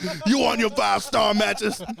You want your 5-star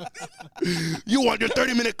matches? You want your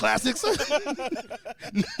 30-minute classics?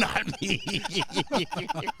 Not me.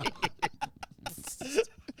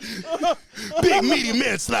 Big meaty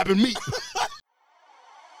man slapping meat.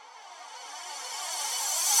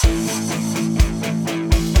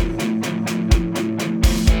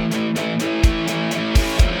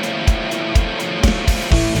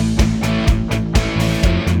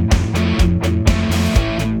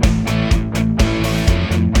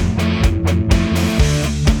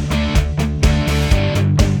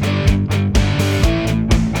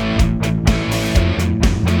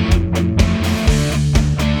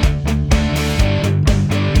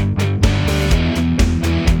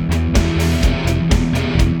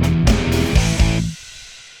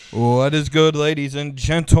 What is good, ladies and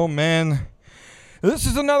gentlemen? This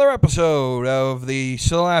is another episode of the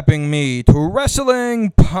Slapping Meat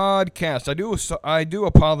Wrestling Podcast. I do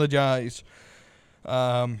apologize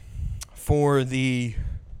for the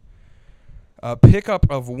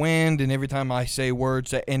pickup of wind, and every time I say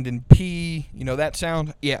words that end in P, you know that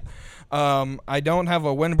sound? Yeah. I don't have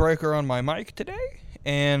a windbreaker on my mic today,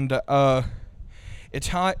 and it's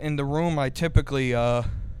hot in the room I typically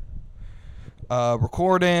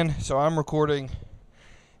record in, so I'm recording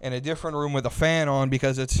in a different room with a fan on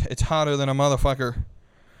because it's hotter than a motherfucker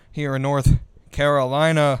here in North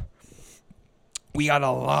Carolina. We got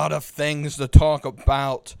a lot of things to talk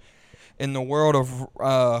about in the world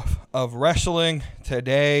of wrestling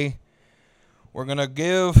today. We're gonna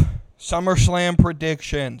give SummerSlam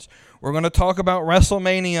predictions. We're gonna talk about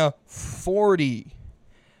WrestleMania 40.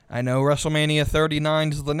 I know WrestleMania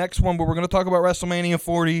 39 is the next one, but we're gonna talk about WrestleMania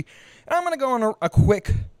 40. And I'm going to go on a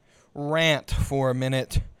quick rant for a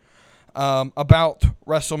minute about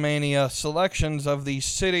WrestleMania selections of these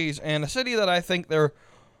cities, and a city that I think they're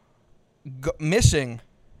missing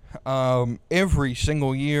every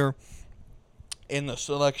single year in the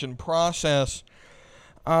selection process.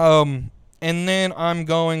 And then we're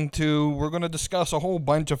going to discuss a whole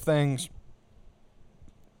bunch of things.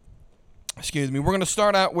 Excuse me. We're going to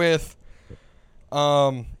start out with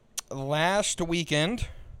last weekend.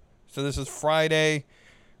 So this is Friday,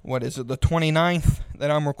 what is it, the 29th that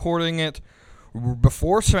I'm recording it,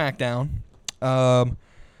 before SmackDown. And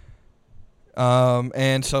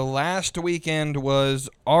so last weekend was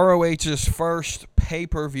ROH's first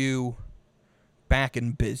pay-per-view back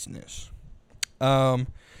in business. Now,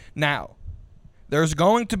 there's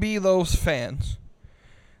going to be those fans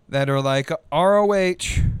that are like,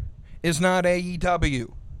 ROH is not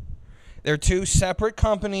AEW. They're two separate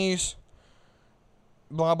companies.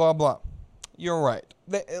 Blah, blah, blah. You're right.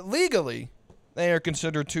 Legally, they are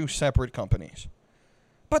considered two separate companies.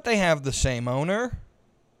 But they have the same owner.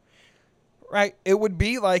 Right? It would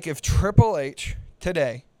be like if Triple H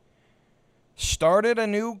today started a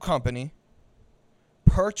new company,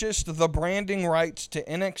 purchased the branding rights to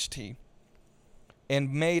NXT,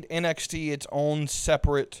 and made NXT its own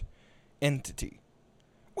separate entity.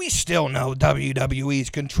 We still know WWE's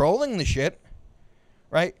controlling the shit.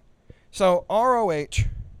 Right? So, ROH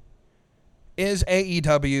is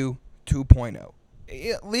AEW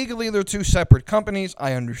 2.0. Legally, they're two separate companies.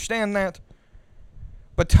 I understand that.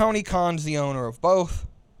 But Tony Khan's the owner of both.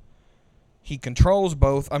 He controls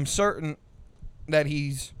both. I'm certain that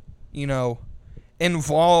he's,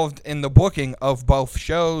 involved in the booking of both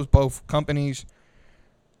shows, both companies.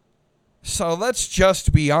 So, let's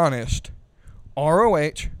just be honest.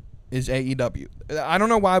 ROH is AEW. I don't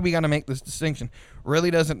know why we got to make this distinction.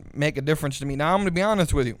 Really doesn't make a difference to me. Now, I'm going to be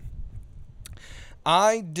honest with you.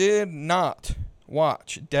 I did not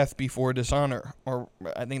watch Death Before Dishonor, or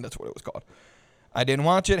I think that's what it was called. I didn't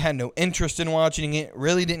watch it, had no interest in watching it,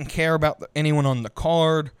 really didn't care about anyone on the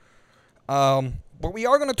card. But we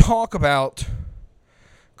are going to talk about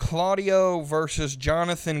Claudio versus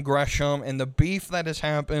Jonathan Gresham and the beef that has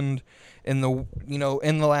happened in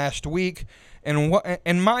the last week. And what,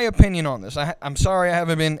 in my opinion on this, I'm sorry I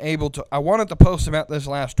haven't been able to. I wanted to post about this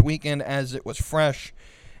last weekend as it was fresh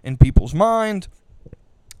in people's mind.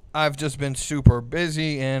 I've just been super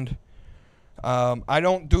busy, and I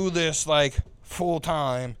don't do this like full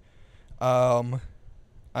time.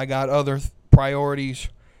 I got other priorities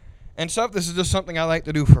and stuff. This is just something I like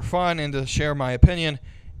to do for fun and to share my opinion.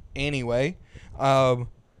 Anyway,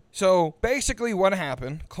 so basically, what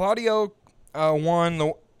happened? Claudio won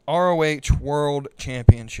the ROH World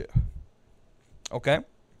Championship. Okay?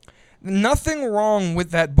 Nothing wrong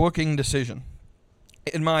with that booking decision,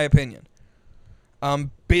 in my opinion.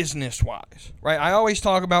 Business-wise, right? I always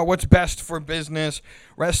talk about what's best for business.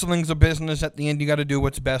 Wrestling's a business. At the end, you got to do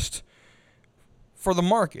what's best for the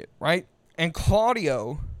market, right? And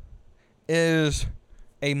Claudio is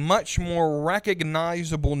a much more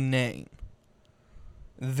recognizable name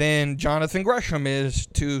than Jonathan Gresham is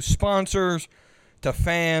to sponsors, to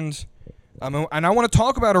fans. And I want to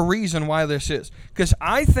talk about a reason why this is. Because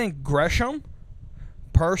I think Gresham,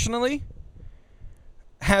 personally,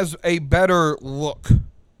 has a better look,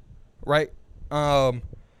 right?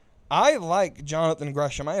 I like Jonathan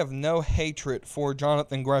Gresham. I have no hatred for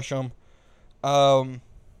Jonathan Gresham. But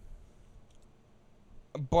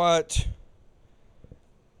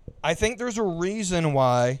I think there's a reason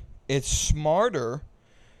why it's smarter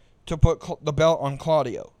to put the belt on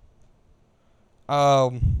Claudio.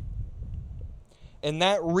 And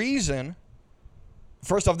that reason,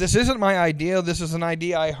 first off, this isn't my idea. This is an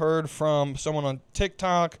idea I heard from someone on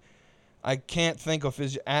TikTok. I can't think of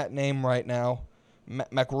his @name right now.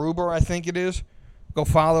 MacRuber, I think it is. Go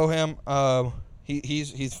follow him.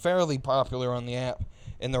 He's fairly popular on the app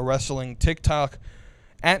in the wrestling TikTok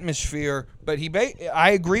atmosphere. But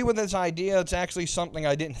I agree with his idea. It's actually something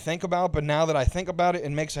I didn't think about, but now that I think about it,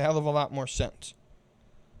 it makes a hell of a lot more sense.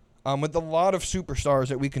 With a lot of superstars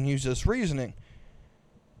that we can use this reasoning.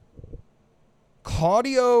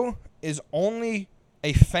 Claudio is only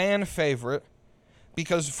a fan favorite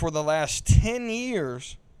because for the last 10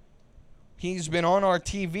 years, he's been on our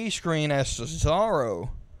TV screen as Cesaro,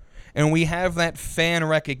 and we have that fan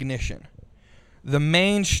recognition. The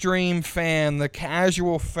mainstream fan, the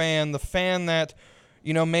casual fan, the fan that,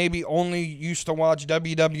 maybe only used to watch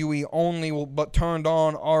WWE only, but turned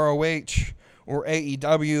on ROH or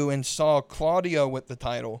AEW and saw Claudio with the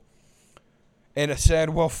title. And it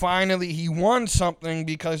said, well, finally he won something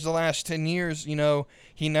because the last 10 years,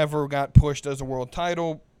 he never got pushed as a world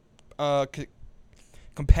title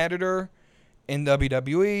competitor in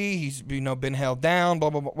WWE. He's, been held down, blah,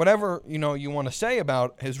 blah, blah, whatever, you want to say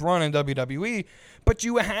about his run in WWE. But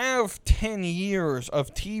you have 10 years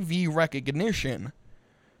of TV recognition,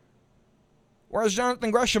 whereas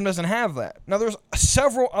Jonathan Gresham doesn't have that. Now, there's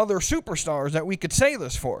several other superstars that we could say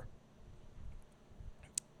this for.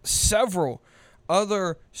 Several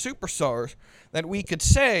other superstars that we could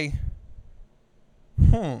say,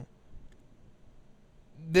 and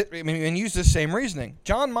use the same reasoning.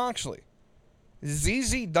 Jon Moxley.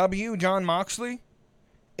 ZZW Jon Moxley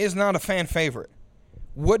is not a fan favorite.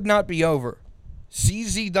 Would not be over.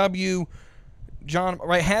 CZW John,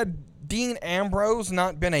 right? Had Dean Ambrose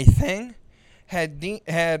not been a thing,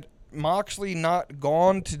 had Moxley not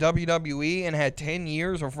gone to WWE and had 10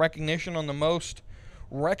 years of recognition on the most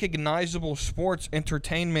recognizable sports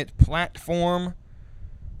entertainment platform,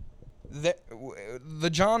 the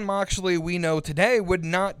Jon Moxley we know today would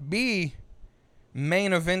not be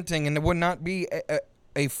main eventing, and it would not be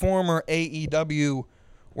a former AEW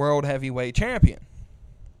World Heavyweight Champion.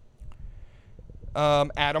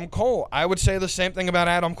 Adam Cole. I would say the same thing about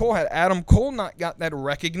Adam Cole. Had Adam Cole not got that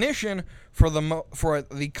recognition for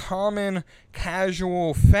the common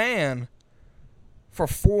casual fan for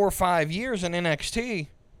 4 or 5 years in NXT,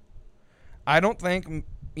 I don't think,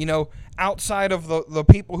 outside of the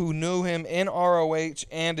people who knew him in ROH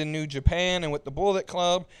and in New Japan and with the Bullet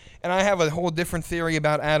Club, and I have a whole different theory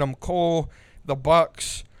about Adam Cole, the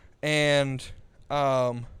Bucks, and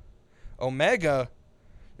Omega.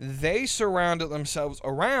 They surrounded themselves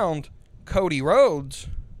around Cody Rhodes,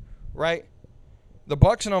 right? The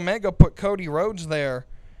Bucks and Omega put Cody Rhodes there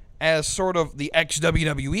as sort of the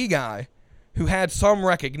ex-WWE guy who had some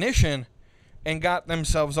recognition and got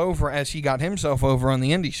themselves over as he got himself over on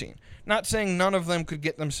the indie scene. Not saying none of them could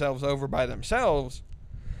get themselves over by themselves,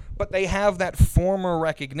 but they have that former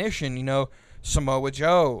recognition, Samoa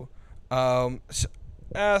Joe. I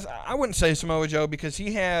wouldn't say Samoa Joe because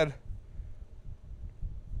he had...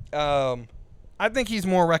 I think he's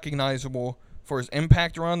more recognizable for his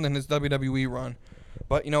Impact run than his WWE run.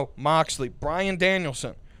 But, Moxley, Bryan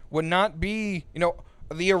Danielson would not be,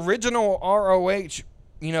 the original ROH,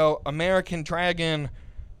 American Dragon,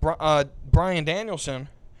 Bryan Danielson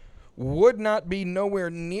would not be nowhere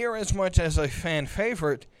near as much as a fan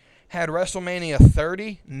favorite had WrestleMania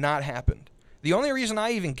 30 not happened. The only reason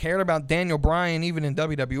I even cared about Daniel Bryan even in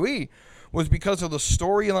WWE was because of the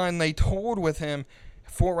storyline they told with him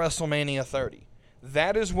for WrestleMania 30.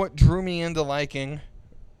 That is what drew me into liking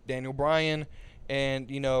Daniel Bryan and,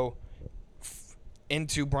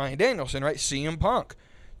 into Bryan Danielson, right? CM Punk.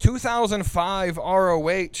 2005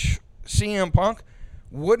 ROH CM Punk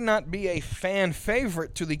would not be a fan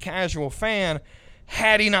favorite to the casual fan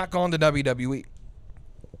had he not gone to WWE.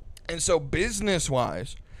 And so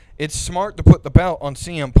business-wise, it's smart to put the belt on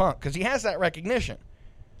CM Punk because he has that recognition.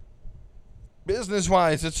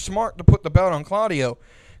 Business-wise, it's smart to put the belt on Claudio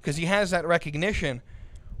because he has that recognition.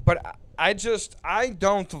 But I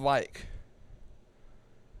don't like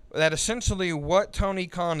that essentially what Tony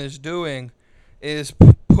Khan is doing is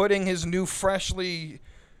putting his new freshly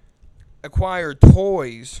acquired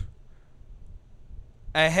toys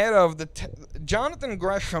ahead of Jonathan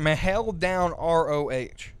Gresham held down ROH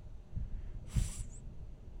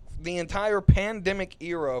the entire pandemic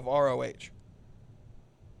era of ROH.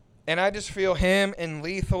 And I just feel him and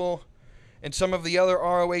Lethal and some of the other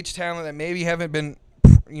ROH talent that maybe haven't been,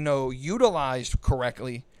 utilized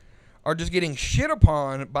correctly are just getting shit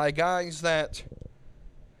upon by guys that,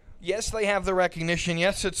 yes, they have the recognition,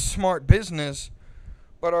 yes, it's smart business,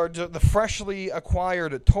 but are the freshly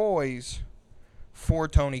acquired toys for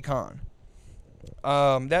Tony Khan.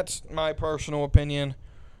 That's my personal opinion.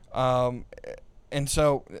 And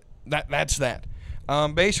so that's that.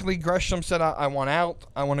 Basically, Gresham said, I want out.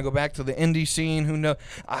 I want to go back to the indie scene. Who knows?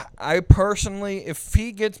 I personally, if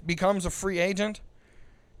he becomes a free agent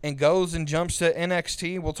and goes and jumps to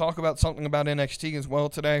NXT, we'll talk about something about NXT as well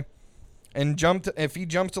today. And if he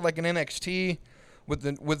jumps to like an NXT with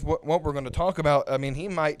what we're going to talk about, I mean, he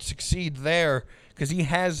might succeed there because he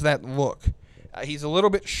has that look. He's a little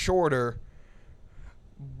bit shorter,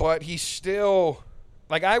 but he's still,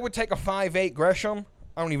 like, I would take a 5'8" Gresham.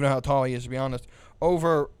 I don't even know how tall he is, to be honest,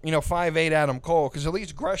 over, 5'8" Adam Cole, because at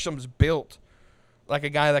least Gresham's built like a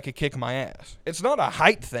guy that could kick my ass. It's not a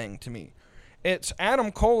height thing to me. It's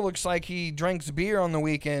Adam Cole looks like he drinks beer on the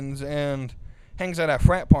weekends and hangs out at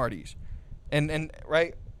frat parties. And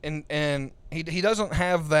he doesn't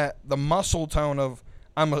have the muscle tone of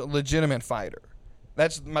I'm a legitimate fighter.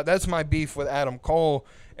 That's my beef with Adam Cole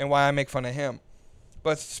and why I make fun of him.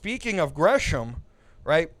 But speaking of Gresham,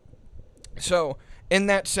 right? So in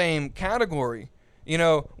that same category,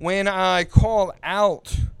 when I call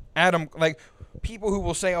out Adam, like people who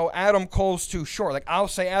will say, "Oh, Adam Cole's too short," like I'll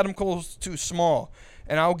say Adam Cole's too small,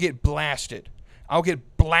 and I'll get blasted. Oh,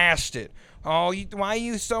 why are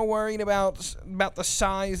you so worried about the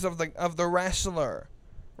size of the wrestler,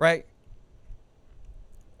 right?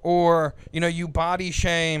 Or, you body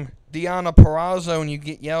shame Deonna Purrazzo and you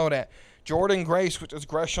get yelled at. Jordan Grace, which is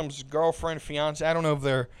Gresham's girlfriend, fiance, I don't know if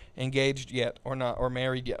they're engaged yet or not, or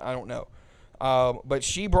married yet, I don't know. But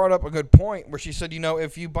she brought up a good point where she said,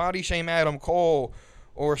 if you body shame Adam Cole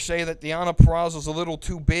or say that Deonna Purrazzo's a little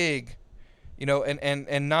too big,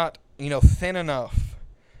 and not, thin enough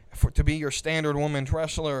to be your standard women's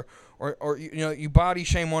wrestler, or you body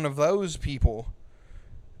shame one of those people,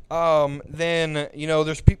 then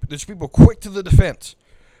there's people quick to the defense.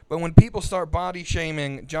 But when people start body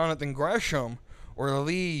shaming Jonathan Gresham or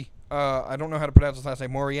Lee, I don't know how to pronounce his last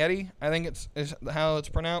name, Moriarty, I think is how it's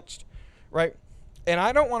pronounced, right? And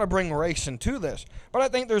I don't want to bring race into this, but I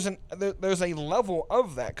think there's a level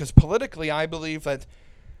of that, because politically I believe that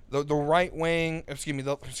the right wing,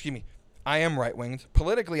 I am right-winged.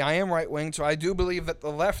 Politically, I am right-winged, so I do believe that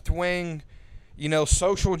the left-wing,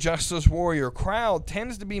 social justice warrior crowd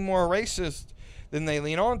tends to be more racist than they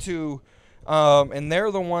lean onto, and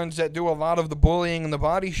they're the ones that do a lot of the bullying and the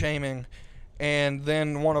body shaming and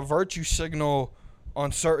then want to virtue signal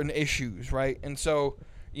on certain issues, right? And so,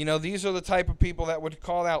 these are the type of people that would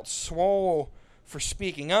call out Swole for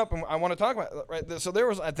speaking up, and I want to talk about it, right? So there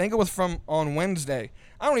was, I think it was on Wednesday.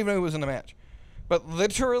 I don't even know who was in the match. But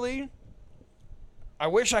literally, I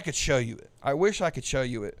wish I could show you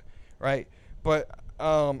it, right? But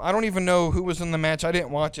I don't even know who was in the match. I didn't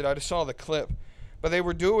watch it. I just saw the clip. But they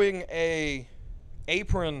were doing a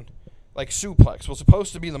apron, like, suplex. Was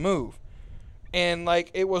supposed to be the move. And,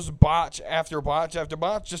 like, it was botch after botch after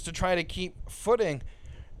botch just to try to keep footing.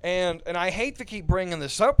 And I hate to keep bringing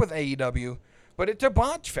this up with AEW, but it's a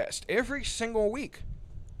botch fest every single week.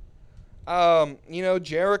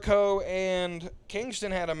 Jericho and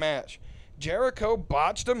Kingston had a match. Jericho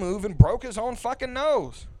botched a move and broke his own fucking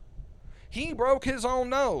nose. He broke his own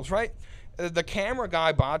nose, right? The camera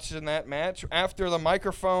guy botched in that match after the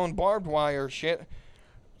microphone barbed wire shit.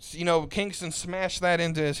 Kingston smashed that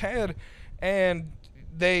into his head, and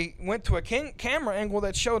they went to a camera angle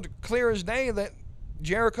that showed clear as day that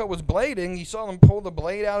Jericho was blading. You saw them pull the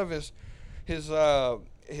blade out of his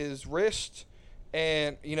wrist,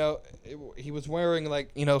 and he was wearing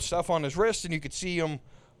stuff on his wrist, and you could see him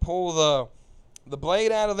pull the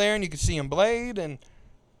blade out of there, and you could see him blade, and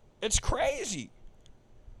it's crazy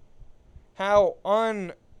how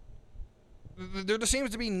there just seems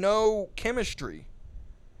to be no chemistry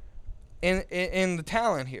in the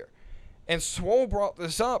talent here. And Swole brought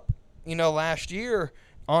this up, last year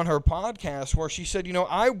on her podcast, where she said,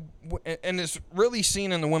 and it's really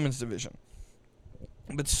seen in the women's division.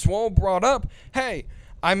 But Swole brought up, hey,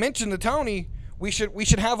 I mentioned to Tony we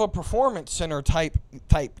should have a performance center type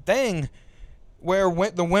thing where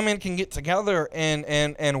the women can get together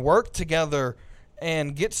and work together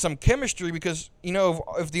and get some chemistry, because, you know,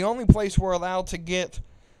 if the only place we're allowed to get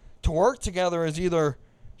to work together is either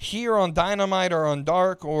here on Dynamite or on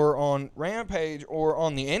Dark or on Rampage or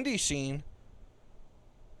on the indie scene,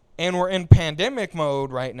 and we're in pandemic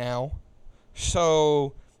mode right now,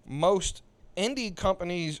 so most indie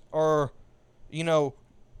companies are, you know,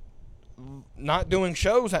 not doing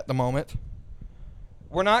shows at the moment,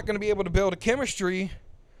 we're not going to be able to build a chemistry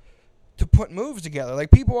to put moves together.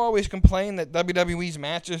 Like, people always complain that WWE's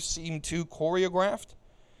matches seem too choreographed.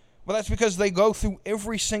 Well, that's because they go through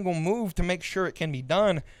every single move to make sure it can be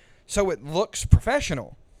done so it looks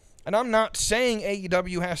professional. And I'm not saying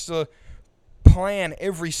AEW has to plan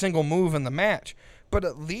every single move in the match, but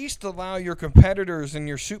at least allow your competitors and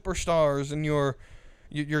your superstars and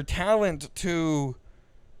your talent to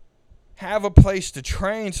have a place to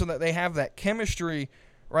train so that they have that chemistry,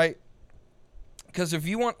 right? Because if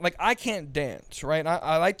you want, like, I can't dance, right?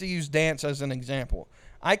 I like to use dance as an example.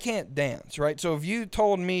 I can't dance, right? So if you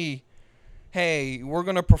told me, hey, we're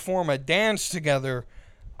going to perform a dance together,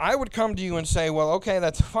 I would come to you and say, well, okay,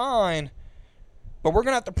 that's fine, but we're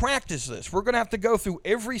going to have to practice this. We're going to have to go through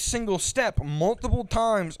every single step multiple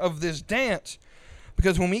times of this dance,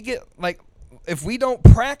 because when we get, like, if we don't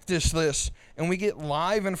practice this and we get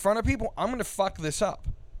live in front of people, I'm going to fuck this up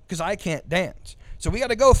because I can't dance. So we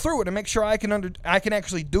got to go through it and make sure I can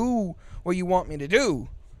actually do what you want me to do.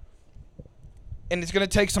 And it's going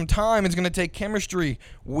to take some time. It's going to take chemistry,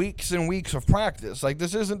 weeks and weeks of practice. Like,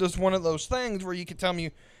 this isn't just one of those things where you can tell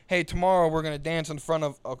me, hey, tomorrow we're going to dance in front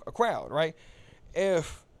of a crowd, right?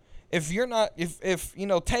 If you're not, if you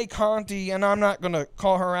know, Tay Conti, and I'm not going to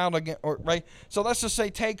call her out again, or, right? So let's just say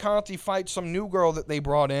Tay Conti fights some new girl that they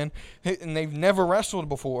brought in, and they've never wrestled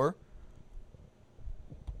before,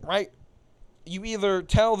 right? You either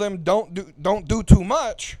tell them don't do too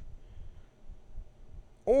much,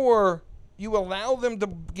 or you allow them to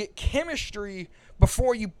get chemistry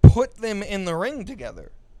before you put them in the ring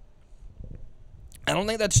together. I don't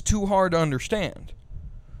think that's too hard to understand,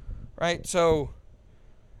 right? So,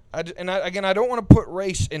 I don't want to put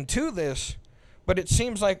race into this, but it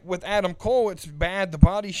seems like with Adam Cole, it's bad to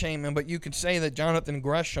body shame him, but you could say that Jonathan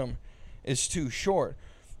Gresham is too short,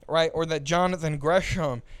 right? Or that Jonathan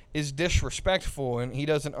Gresham is disrespectful and he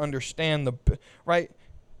doesn't understand right?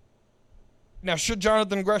 Now, should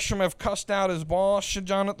Jonathan Gresham have cussed out his boss? Should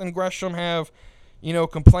Jonathan Gresham have, you know,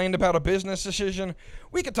 complained about a business decision?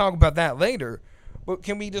 We could talk about that later, but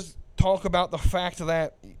can we just talk about the fact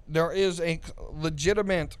that there is a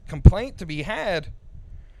legitimate complaint to be had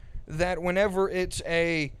that whenever it's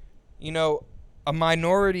a, you know, a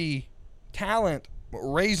minority talent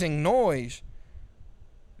raising noise,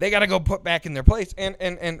 they got to go put back in their place.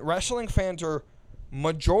 And wrestling fans are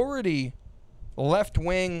majority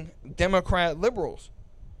left-wing Democrat liberals.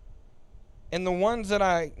 And the ones that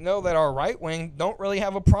I know that are right-wing don't really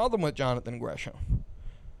have a problem with Jonathan Gresham.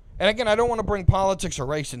 And again, I don't want to bring politics or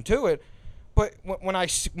race into it, but when I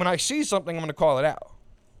see something, I'm going to call it out.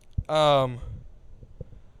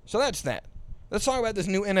 So that's that. Let's talk about this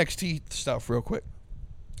new NXT stuff real quick.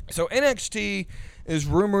 So NXT is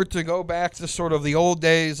rumored to go back to sort of the old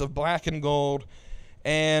days of black and gold,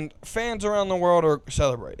 and fans around the world are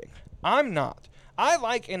celebrating. I'm not. I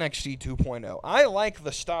like NXT 2.0. I like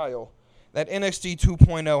the style that NXT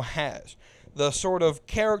 2.0 has. The sort of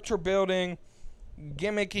character building,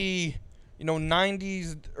 gimmicky, you know,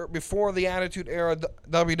 90s or before the Attitude Era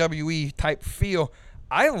WWE type feel.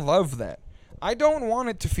 I love that. I don't want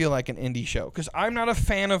it to feel like an indie show because I'm not a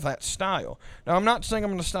fan of that style. Now, I'm not saying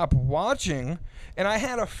I'm going to stop watching, and I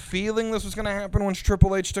had a feeling this was going to happen once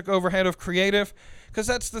Triple H took over head of creative because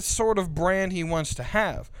that's the sort of brand he wants to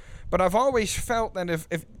have. But I've always felt that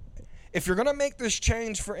if you're going to make this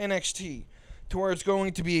change for NXT to where it's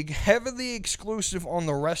going to be heavily exclusive on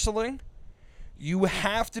the wrestling, you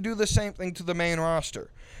have to do the same thing to the main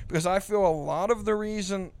roster. Because I feel a lot of the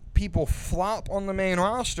reason people flop on the main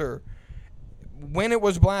roster when it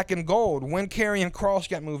was black and gold, when Karrion Kross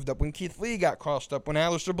got moved up, when Keith Lee got crossed up, when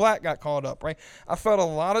Aleister Black got called up, right? I felt a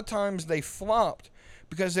lot of times they flopped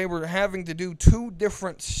because they were having to do two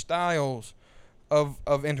different styles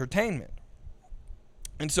of entertainment.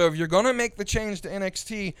 And so if you're going to make the change to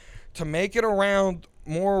NXT to make it around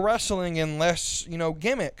more wrestling and less, you know,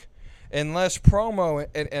 gimmick and less promo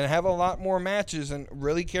and have a lot more matches and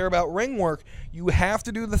really care about ring work, you have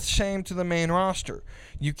to do the same to the main roster.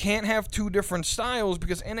 You can't have two different styles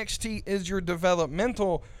because NXT is your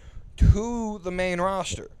developmental to the main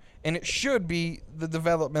roster. And it should be the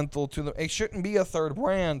developmental to the... It shouldn't be a third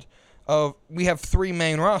brand of we have three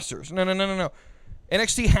main rosters. No.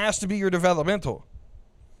 NXT has to be your developmental.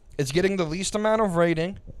 It's getting the least amount of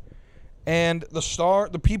rating, and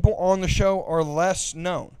the people on the show are less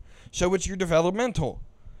known. So it's your developmental.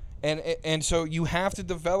 And so you have to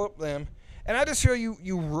develop them. And I just feel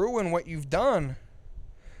you ruin what you've done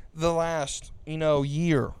the last,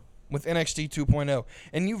 year with NXT 2.0.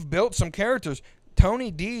 And you've built some characters.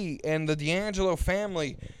 Tony D and the D'Angelo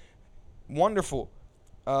family, wonderful.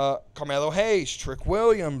 Carmelo Hayes, Trick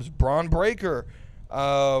Williams, Braun Breaker,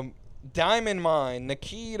 Diamond Mine,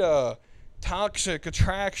 Nikita, Toxic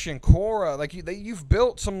Attraction, Cora. Like you've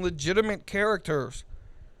built some legitimate characters.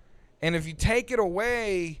 And if you take it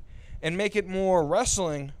away and make it more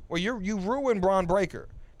wrestling, well, you ruin Braun Breaker.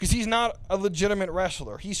 Because he's not a legitimate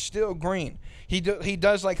wrestler. He's still green. He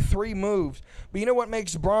does like 3 moves. But you know what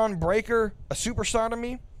makes Braun Breaker a superstar to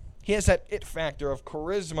me? He has that it factor of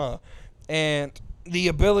charisma and the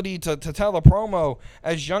ability to tell a promo.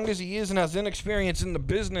 As young as he is and as inexperienced in the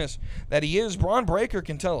business that he is, Braun Breaker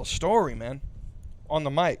can tell a story, man, on the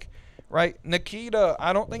mic. Right? Nikita,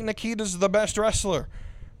 I don't think Nikita's the best wrestler.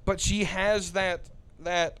 But she has that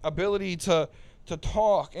ability to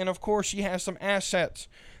talk. And, of course, she has some assets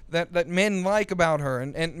that men like about her.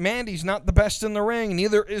 And Mandy's not the best in the ring.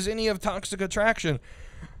 Neither is any of Toxic Attraction.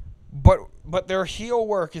 But their heel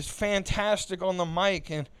work is fantastic on the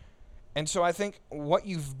mic. And so I think what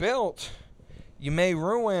you've built, you may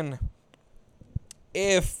ruin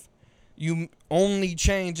if you only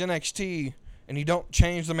change NXT and you don't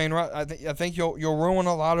change the main roster. I think you'll ruin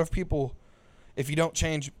a lot of people if you don't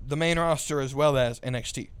change the main roster as well as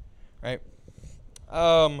NXT, right?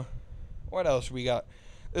 What else we got?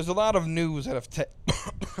 There's a lot of news that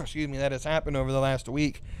that has happened over the last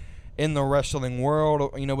week in the wrestling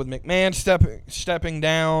world. With McMahon stepping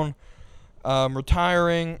down,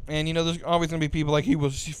 retiring, and there's always gonna be people like he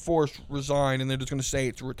was forced to resign, and they're just gonna say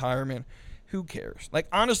it's retirement. Who cares? Like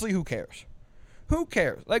honestly, who cares? Who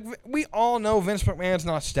cares? Like we all know Vince McMahon's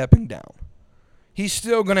not stepping down. He's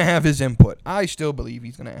still gonna have his input. I still believe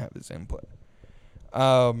he's gonna have his input.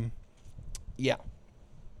 Yeah.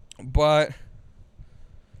 But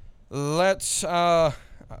let's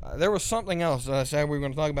there was something else that I said we were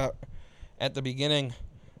going to talk about at the beginning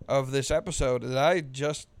of this episode that I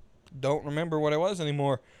just don't remember what it was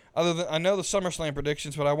anymore. Other than I know the SummerSlam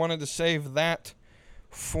predictions, but I wanted to save that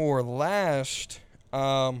for last.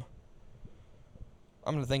 I'm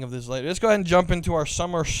going to think of this later. Let's go ahead and jump into our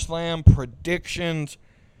SummerSlam predictions.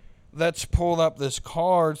 Let's pull up this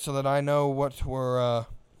card so that I know what we're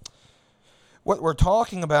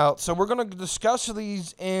talking about. So we're going to discuss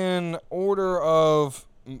these in order of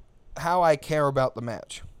how I care about the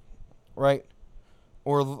match, right?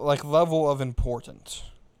 Or like level of importance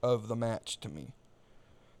of the match to me.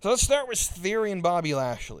 So let's start with Theory and Bobby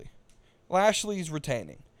Lashley. Lashley's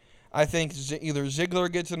retaining. I think either Ziggler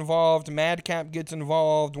gets involved, Madcap gets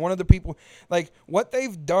involved, one of the people. Like, what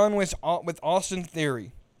they've done with Austin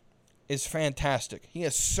Theory is fantastic. He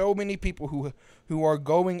has so many people who are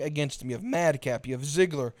going against him. You have Madcap, you have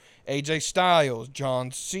Ziggler, AJ Styles, John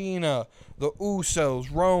Cena, the Usos,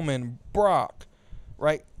 Roman, Brock,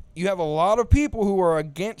 right? You have a lot of people who are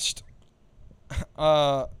against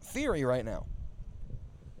Theory right now.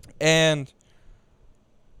 And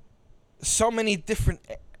so many different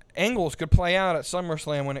angles could play out at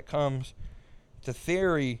SummerSlam when it comes to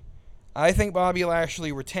Theory. I think Bobby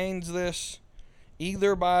Lashley retains this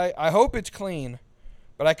either by, I hope it's clean,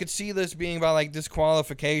 but I could see this being by like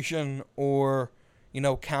disqualification or,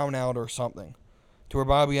 count out or something to where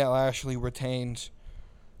Bobby Lashley retains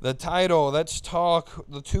the title. Let's talk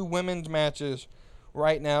the 2 women's matches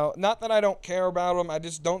right now. Not that I don't care about them. I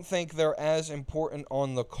just don't think they're as important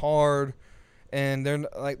on the card, and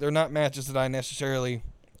they're not matches that I necessarily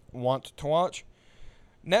want to watch.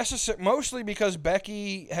 Mostly because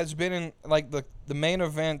Becky has been in like the main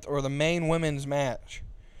event or the main women's match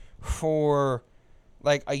for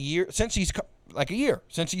like a year since he's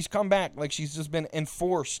come back. Like she's just been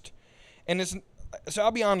enforced, and so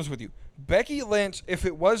I'll be honest with you. Becky Lynch, if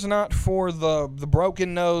it was not for the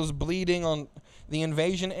broken nose bleeding on the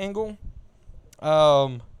invasion angle,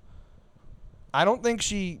 I don't think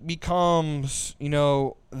she becomes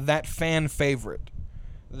that fan favorite.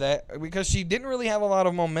 Because she didn't really have a lot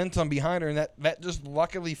of momentum behind her, and that just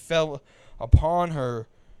luckily fell upon her.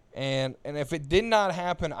 And if it did not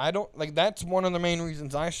happen, that's one of the main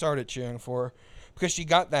reasons I started cheering for her, because she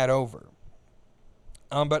got that over.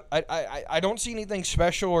 But I don't see anything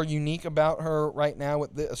special or unique about her right now,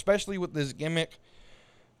 especially with this gimmick.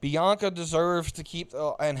 Bianca deserves to keep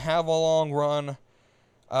and have a long run.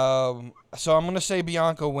 So I'm going to say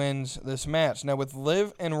Bianca wins this match. Now with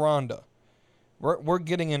Liv and Ronda, we're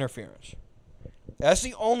getting interference. That's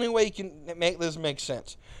the only way you can make this make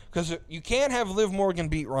sense. Because you can't have Liv Morgan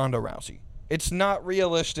beat Ronda Rousey. It's not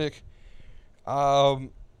realistic. A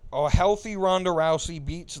healthy Ronda Rousey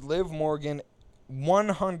beats Liv Morgan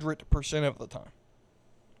 100% of the time.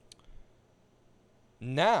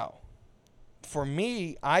 Now, for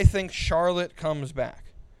me, I think Charlotte comes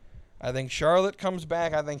back. I think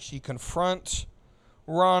she confronts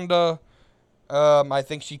Ronda. I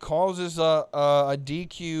think she causes a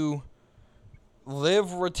DQ.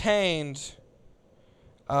 Liv retains.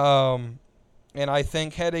 And I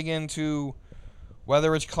think heading into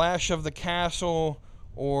whether it's Clash of the Castle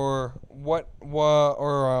or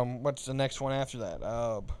what's the next one after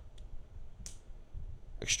that?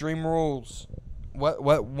 Extreme Rules.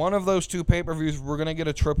 What one of those two pay-per-views, we're gonna get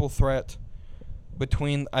a triple threat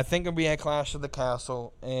between. I think it'll be at Clash of the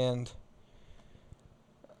Castle, and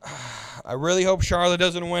I really hope Charlotte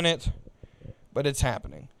doesn't win it, but it's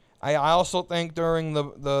happening. I also think during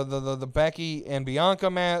the Becky and Bianca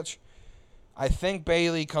match, I think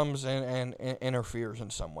Bayley comes in and interferes in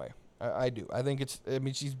some way. I do. I think it's. I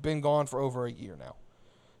mean, she's been gone for over a year now,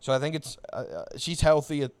 so I think it's. She's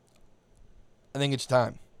healthy. I think it's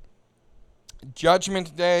time.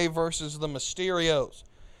 Judgment Day versus the Mysterios.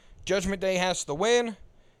 Judgment Day has to win.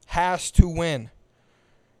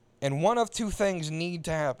 And one of two things need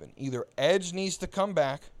to happen. Either Edge needs to come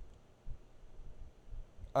back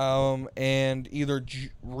and either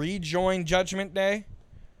rejoin Judgment Day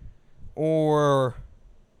or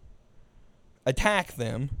attack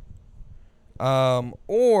them,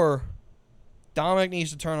 or Dominic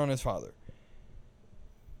needs to turn on his father.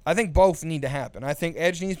 I think both need to happen. I think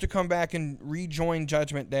Edge needs to come back and rejoin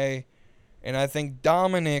Judgment Day, and I think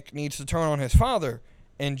Dominic needs to turn on his father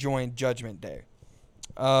and join Judgment Day.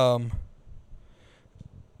 The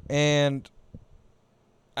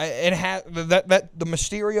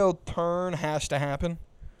Mysterio turn has to happen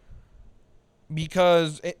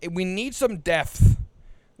because we need some depth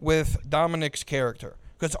with Dominic's character,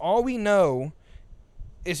 because all we know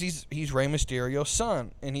is he's Rey Mysterio's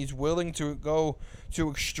son, and he's willing to go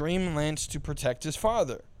to extreme lengths to protect his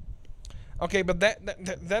father. Okay, but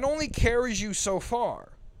that only carries you so far,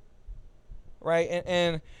 right?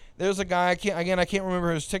 And there's a guy, I can't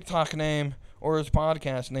remember his TikTok name or his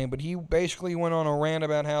podcast name, but he basically went on a rant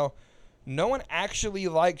about how no one actually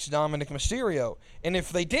likes Dominic Mysterio, and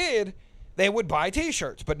if they did, they would buy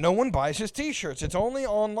T-shirts, but no one buys his T-shirts. It's only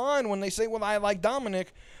online when they say, well, I like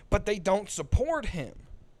Dominic, but they don't support him.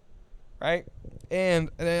 Right?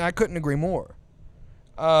 And I couldn't agree more.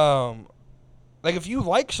 Like if you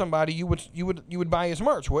like somebody, you would buy his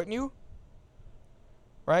merch, wouldn't you?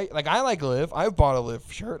 Right? Like I like Liv. I've bought a Liv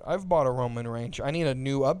shirt. I've bought a Roman Reigns shirt. I need a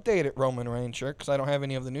new updated Roman Reigns shirt because I don't have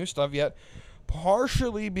any of the new stuff yet.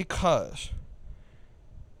 Partially because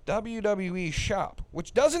WWE Shop,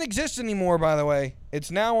 which doesn't exist anymore, by the way,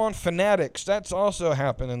 it's now on Fanatics. That's also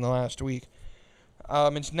happened in the last week.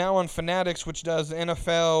 It's now on Fanatics, which does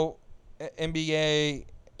NFL, NBA,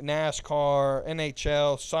 NASCAR,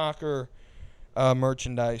 NHL, soccer,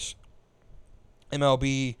 merchandise,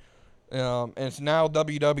 MLB, and it's now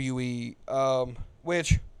WWE,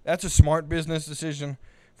 which that's a smart business decision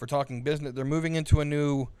for talking business. They're moving into a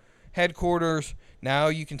new headquarters. Now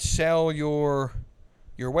you can sell your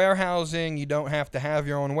warehousing. You don't have to have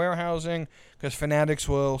your own warehousing because Fanatics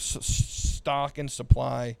will stock and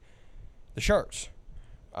supply the shirts.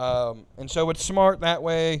 And so it's smart that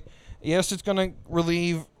way. Yes, it's going to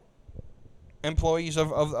relieve employees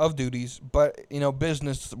of duties, but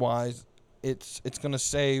business-wise, it's going to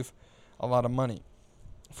save a lot of money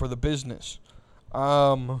for the business.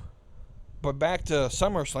 But back to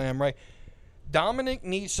SummerSlam, right? Dominic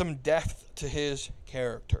needs some depth to his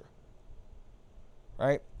character,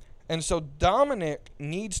 right? And so Dominic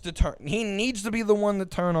needs to turn. He needs to be the one to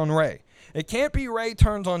turn on Rey. It can't be Rey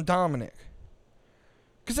turns on Dominic,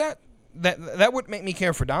 because that wouldn't make me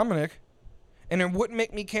care for Dominic, and it wouldn't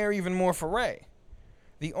make me care even more for Rey.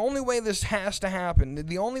 The only way this has to happen,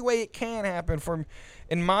 the only way it can happen,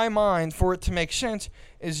 in my mind, for it to make sense,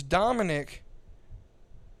 is Dominic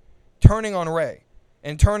turning on Rey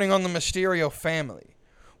and turning on the Mysterio family.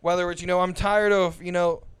 Whether it's, I'm tired of,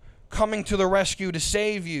 coming to the rescue to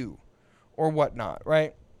save you or whatnot,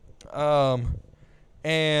 right?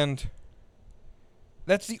 And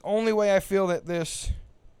that's the only way I feel that this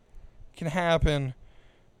can happen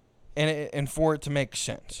and for it to make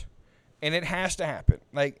sense. And it has to happen.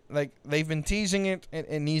 Like they've been teasing it.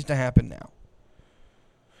 It needs to happen now.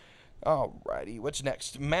 Alrighty, what's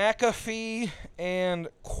next? McAfee and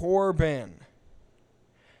Corbin.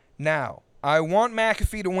 Now, I want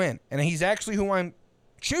McAfee to win, and he's actually who I'm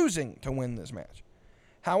choosing to win this match.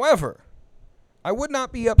 However, I would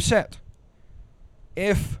not be upset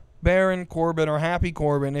if Baron Corbin or Happy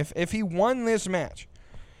Corbin, if he won this match,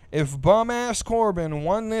 if bum-ass Corbin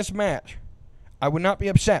won this match, I would not be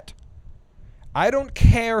upset. I don't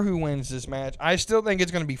care who wins this match. I still think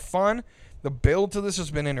it's going to be fun. The build to this has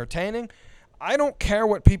been entertaining. I don't care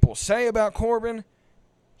what people say about Corbin.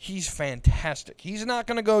 He's fantastic. He's not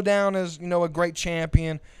going to go down as, a great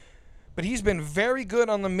champion, but he's been very good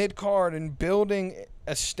on the mid-card and building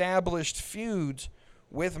established feuds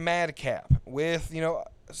with Madcap, with,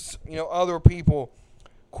 other people.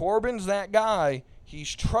 Corbin's that guy.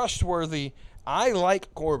 He's trustworthy. I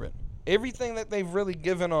like Corbin. Everything that they've really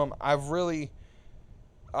given him, I've really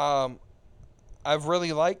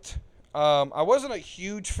liked. I wasn't a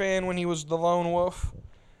huge fan when he was the Lone Wolf.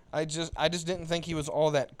 I just didn't think he was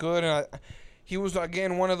all that good, and he was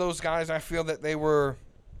again one of those guys. I feel that they were,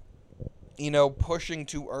 pushing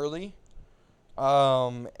too early,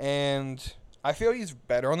 and I feel he's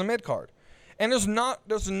better on the mid card. And there's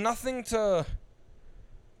nothing to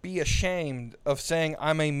be ashamed of saying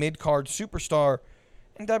I'm a mid card superstar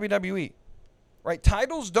in WWE. Right?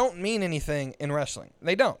 Titles don't mean anything in wrestling.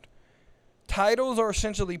 They don't. Titles are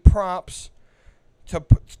essentially props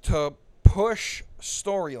to push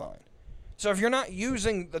storyline. So if you're not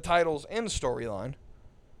using the titles in storyline,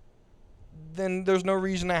 then there's no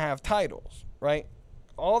reason to have titles, right?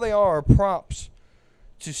 All they are props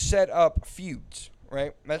to set up feuds,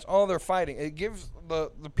 right? That's all they're fighting. It gives the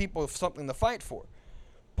people something to fight for.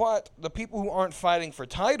 But the people who aren't fighting for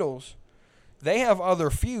titles, they have other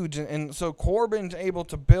feuds, and so Corbin's able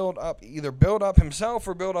to either build up himself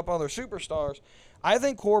or build up other superstars. I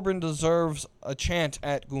think Corbin deserves a chance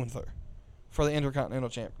at Gunther for the Intercontinental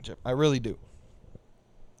Championship. I really do.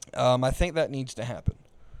 I think that needs to happen.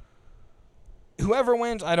 Whoever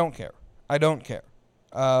wins, I don't care. I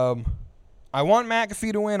want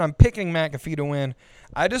McAfee to win. I'm picking McAfee to win.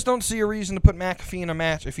 I just don't see a reason to put McAfee in a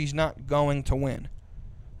match if he's not going to win.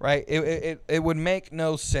 Right? It would make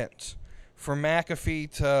no sense for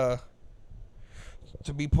McAfee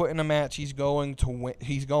to be put in a match he's going to win.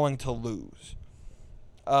 He's going to lose.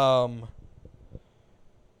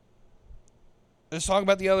 Let's talk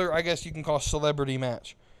about the other, I guess you can call celebrity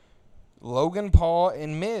match. Logan Paul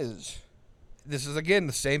and Miz. This is, again,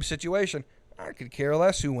 the same situation. I could care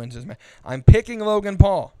less who wins this match. I'm picking Logan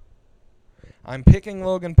Paul.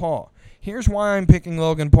 Here's why I'm picking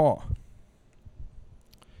Logan Paul.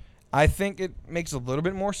 I think it makes a little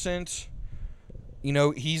bit more sense.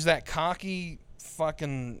 He's that cocky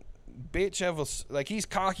fucking bitch he's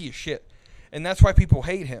cocky as shit. And that's why people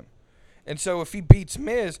hate him. And so if he beats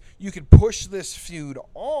Miz, you could push this feud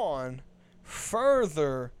on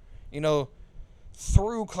further,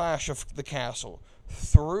 through Clash of the Castle,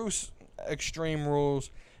 through Extreme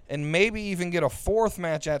Rules, and maybe even get a fourth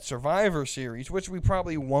match at Survivor Series, which we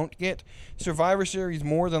probably won't get. Survivor Series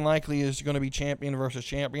more than likely is going to be champion versus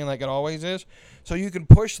champion like it always is. So you can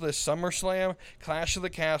push this SummerSlam, Clash of the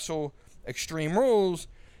Castle, Extreme Rules,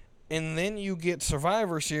 and then you get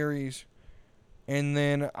Survivor Series, and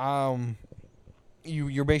then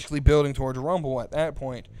you're basically building towards Rumble at that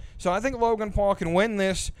point. So I think Logan Paul can win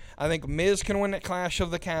this. I think Miz can win at Clash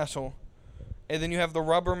of the Castle. And then you have the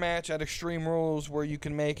rubber match at Extreme Rules where you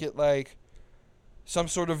can make it like some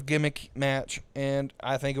sort of gimmick match, and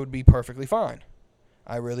I think it would be perfectly fine.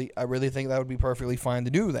 I really think that would be perfectly fine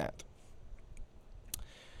to do that.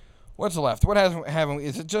 What's left? What haven't we?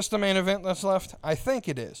 Is it just the main event that's left? I think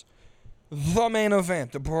it is. The main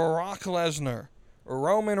event, Brock Lesnar,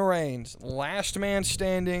 Roman Reigns, last man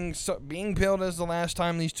standing, being billed as the last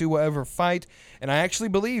time these two will ever fight, and I actually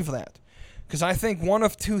believe that. Because I think one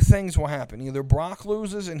of two things will happen. Either Brock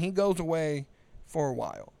loses and he goes away for a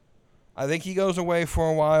while. I think he goes away for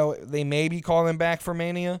a while. They maybe call him back for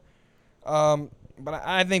Mania. But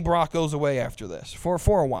I think Brock goes away after this for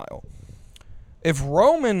a while. If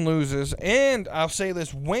Roman loses, and I'll say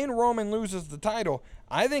this, when Roman loses the title,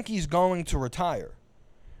 I think he's going to retire.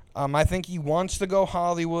 I think he wants to go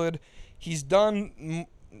Hollywood. He's done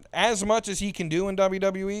as much as he can do in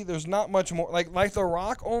WWE. There's not much more. Like The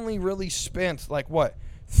Rock only really spent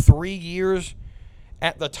 3 years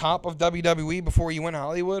at the top of WWE before he went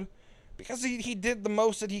Hollywood, because he did the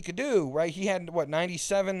most that he could do, right? He had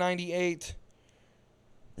 97, 98,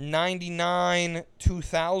 99,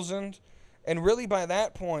 2000, and really by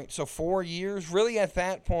that point, so 4 years, really at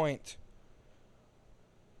that point,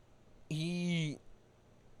 he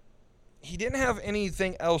didn't have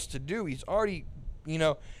anything else to do. He's already,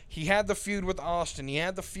 he had the feud with Austin. He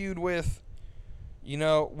had the feud with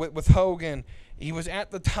Hogan. He was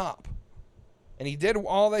at the top. And he did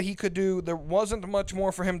all that he could do. There wasn't much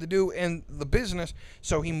more for him to do in the business,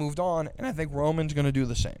 so he moved on, and I think Roman's going to do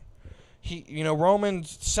the same.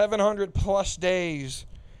 Roman's 700 plus days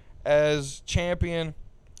as champion,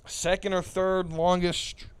 second or third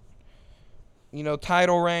longest,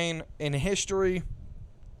 title reign in history.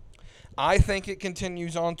 I think it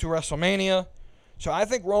continues on to WrestleMania. So I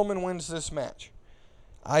think Roman wins this match.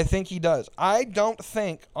 I think he does. I don't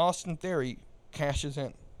think Austin Theory cashes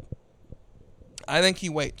in. I think he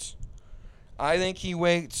waits. I think he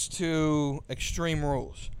waits to Extreme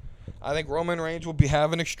Rules. I think Roman Reigns will be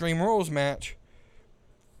having an Extreme Rules match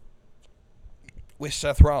with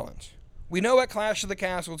Seth Rollins. We know at Clash of the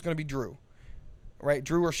Castle it's going to be Drew. Right?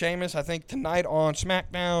 Drew or Sheamus. I think tonight on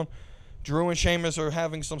SmackDown, Drew and Sheamus are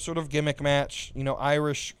having some sort of gimmick match.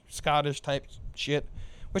 Irish, Scottish type shit.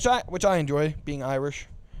 Which I enjoy, being Irish.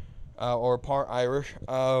 Or part Irish.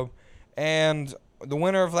 And the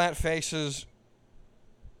winner of that faces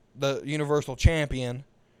the Universal Champion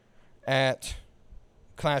at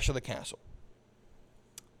Clash of the Castle.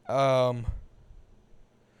 And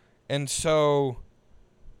so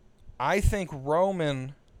I think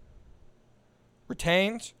Roman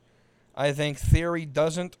retains. I think Theory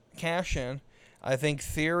doesn't cash in. I think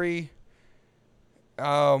Theory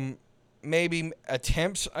maybe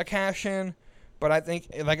attempts a cash in, but I think,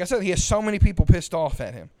 like I said, he has so many people pissed off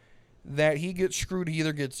at him that he gets screwed. He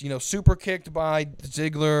either gets, super kicked by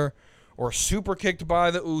Ziggler or super kicked by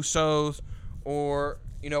the Usos, or,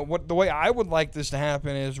 the way I would like this to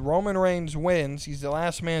happen is Roman Reigns wins. He's the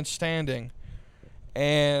last man standing,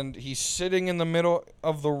 and he's sitting in the middle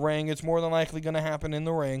of the ring. It's more than likely going to happen in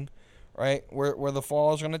the ring, right, where the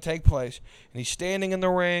fall is going to take place. And he's standing in the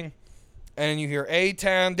ring, and you hear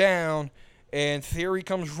A-Town down, and Theory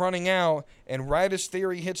comes running out, and right as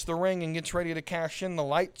Theory hits the ring and gets ready to cash in, the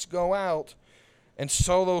lights go out, and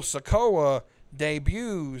Solo Sikoa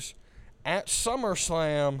debuts at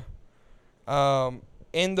SummerSlam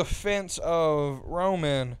in defense of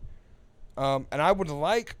Roman. And I would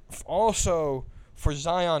like also for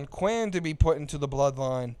Zion Quinn to be put into the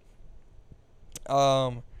bloodline.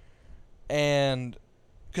 And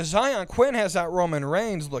because Zion Quinn has that Roman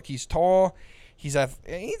Reigns look. He's tall. He's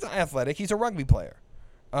athletic. He's a rugby player.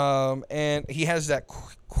 And he has that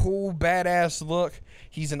cool, badass look.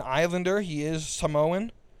 He's an Islander. He is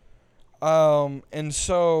Samoan. And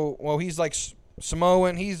so, well, he's like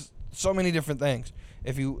Samoan. He's so many different things.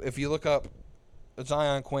 If you look up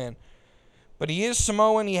Zion Quinn. But he is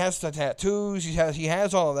Samoan. He has the tattoos. He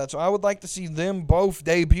has all of that. So I would like to see them both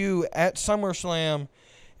debut at SummerSlam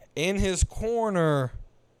in his corner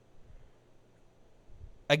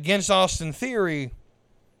against Austin Theory,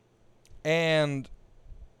 and,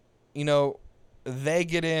 they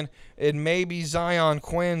get in, and maybe Zion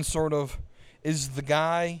Quinn sort of is the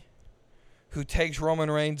guy who takes Roman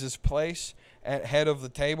Reigns' place at head of the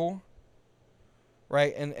table,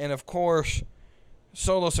 right? And of course,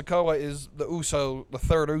 Solo Sikoa is the Uso, the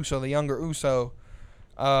third Uso, the younger Uso.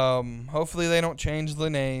 Hopefully they don't change the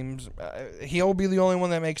names. He'll be the only one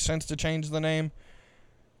that makes sense to change the name.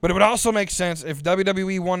 But it would also make sense if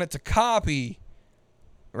WWE wanted to copy,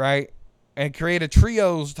 right, and create a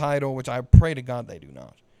trios title, which I pray to God they do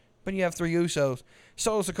not. But you have three Usos.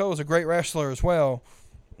 Solo Sikoa is a great wrestler as well,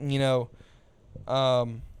 yeah.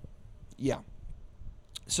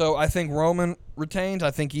 So I think Roman retains. I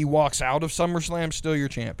think he walks out of SummerSlam still your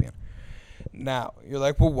champion. Now, you're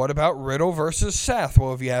like, well, what about Riddle versus Seth?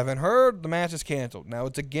 Well, if you haven't heard, the match is canceled. Now,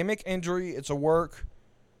 it's a gimmick injury. It's a work.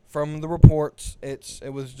 From the reports,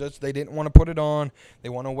 it was just they didn't want to put it on. They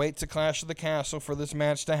want to wait to Clash of the Castle for this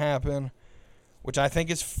match to happen, which I think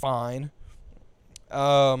is fine.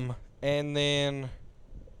 And then,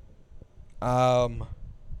 so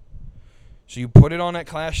you put it on at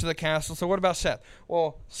Clash of the Castle. So what about Seth?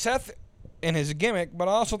 Well, Seth in his gimmick, but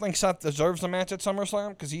I also think Seth deserves the match at SummerSlam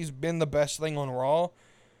because he's been the best thing on Raw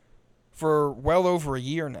for well over a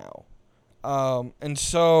year now. And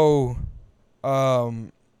so,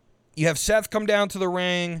 you have Seth come down to the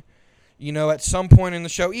ring, at some point in the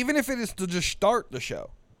show, even if it is to just start the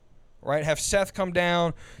show, right? Have Seth come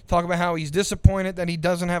down, talk about how he's disappointed that he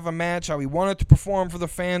doesn't have a match, how he wanted to perform for the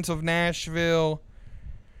fans of Nashville,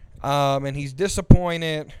 and he's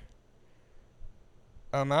disappointed.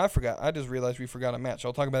 I just realized we forgot a match.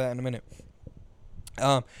 I'll talk about that in a minute.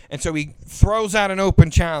 And so he throws out an open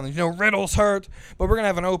challenge. Riddle's hurt, but we're going to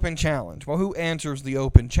have an open challenge. Well, who answers the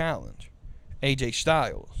open challenge? AJ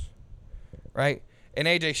Styles. Right? And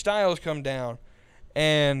AJ Styles come down,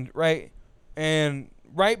 and right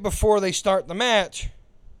before they start the match,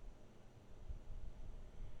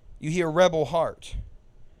 you hear Rebel Heart.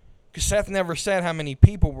 Because Seth never said how many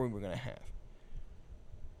people we were going to have.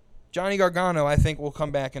 Johnny Gargano, I think, will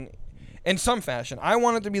come back in some fashion. I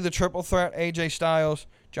want it to be the triple threat, AJ Styles,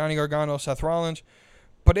 Johnny Gargano, Seth Rollins.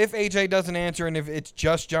 But if AJ doesn't answer and if it's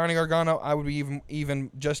just Johnny Gargano, I would be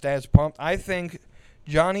even just as pumped. I think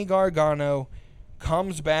Johnny Gargano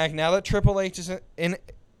comes back now that Triple H is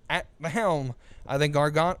at the helm. I think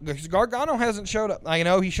Gargano hasn't showed up. I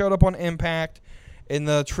know he showed up on Impact in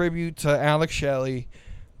the tribute to Alex Shelley,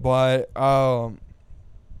 but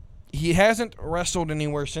he hasn't wrestled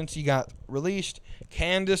anywhere since he got released.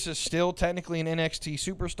 Candice is still technically an NXT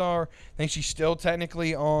superstar. I think she's still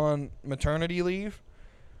technically on maternity leave.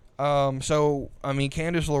 So, I mean,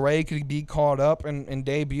 Candice LeRae could be called up and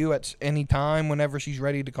debut at any time whenever she's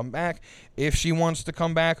ready to come back. If she wants to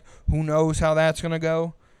come back, who knows how that's going to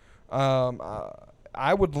go.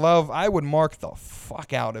 I would mark the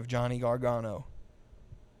fuck out if Johnny Gargano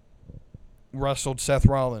wrestled Seth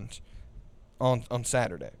Rollins on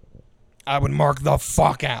Saturday. I would mark the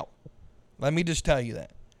fuck out. Let me just tell you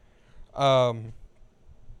that.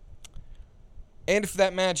 And if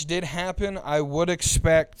that match did happen, I would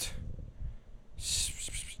expect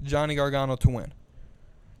Johnny Gargano to win.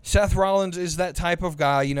 Seth Rollins is that type of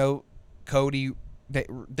guy, you know, Cody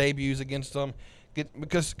debuts against him.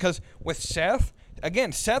 Because with Seth,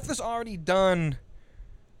 again, Seth has already done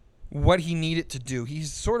what he needed to do.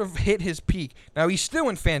 He's sort of hit his peak. Now, he's still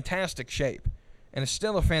in fantastic shape and is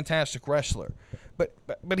still a fantastic wrestler. But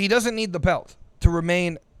he doesn't need the belt to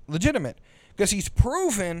remain legitimate because he's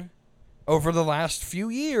proven over the last few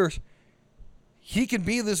years he can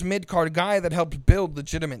be this mid-card guy that helps build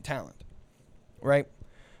legitimate talent, right?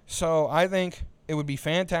 So I think it would be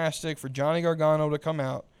fantastic for Johnny Gargano to come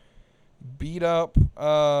out, beat up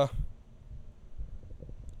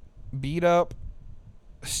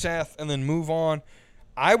Seth, and then move on.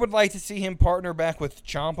 I would like to see him partner back with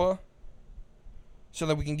Ciampa so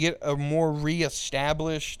that we can get a more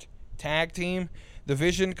reestablished tag team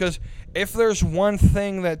division. Because if there's one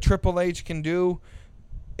thing that Triple H can do,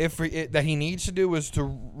 that he needs to do, is to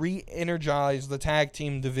re-energize the tag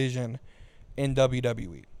team division in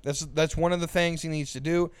WWE. That's one of the things he needs to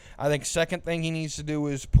do. I think second thing he needs to do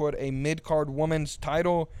is put a mid-card women's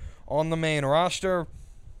title on the main roster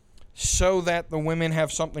so that the women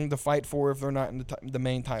have something to fight for if they're not in the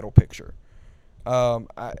main title picture.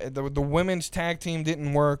 The women's tag team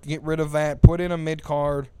didn't work. Get rid of that. Put in a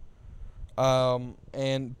mid-card. Or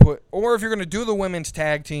if you're going to do the women's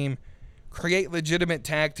tag team, create legitimate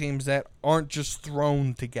tag teams that aren't just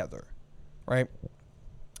thrown together, right?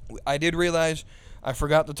 I did realize I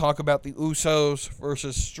forgot to talk about the Usos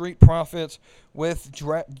versus Street Profits with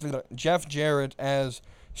Jeff Jarrett as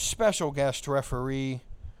special guest referee.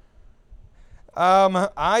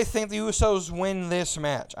 I think the Usos win this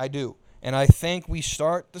match. I do. And I think we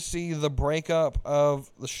start to see the breakup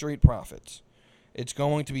of the Street Profits. It's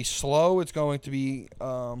going to be slow. It's going to be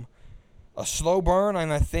a slow burn.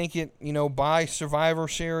 And I think by Survivor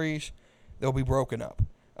Series, they'll be broken up.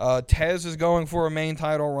 Tez is going for a main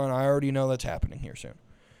title run. I already know that's happening here soon.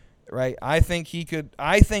 Right? I think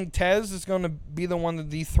Tez is going to be the one to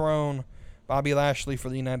dethrone Bobby Lashley for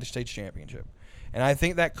the United States Championship. And I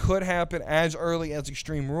think that could happen as early as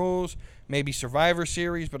Extreme Rules, maybe Survivor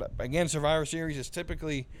Series. But again, Survivor Series is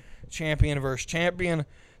typically champion versus champion.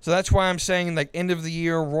 So that's why I'm saying, like, end of the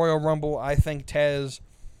year, Royal Rumble, I think Tez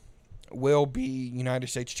will be United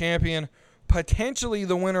States champion. Potentially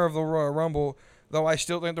the winner of the Royal Rumble, though I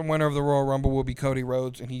still think the winner of the Royal Rumble will be Cody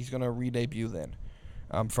Rhodes, and he's going to re-debut then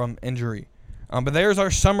from injury. But there's our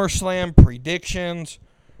SummerSlam predictions.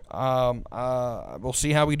 We'll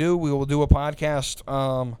see how we do. We will do a podcast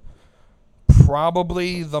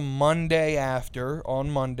probably the Monday after. On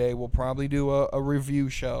Monday, we'll probably do a review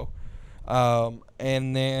show.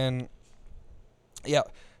 And then, yeah.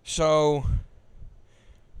 So,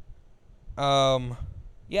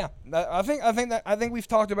 yeah. I think we've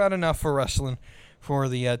talked about enough for wrestling for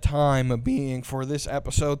the time being for this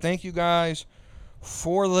episode. Thank you guys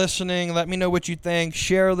for listening. Let me know what you think.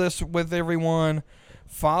 Share this with everyone.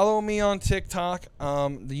 Follow me on TikTok. The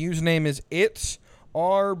username is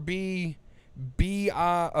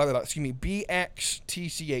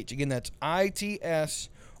BXTCH. Again, that's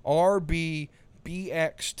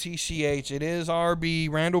ITSRBBXTCH. It is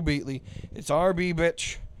RB Randall Beatley. It's RB,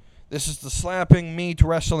 bitch. This is the Slapping Meat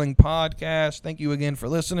Wrestling Podcast. Thank you again for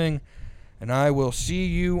listening, and I will see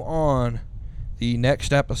you on the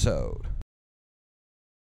next episode.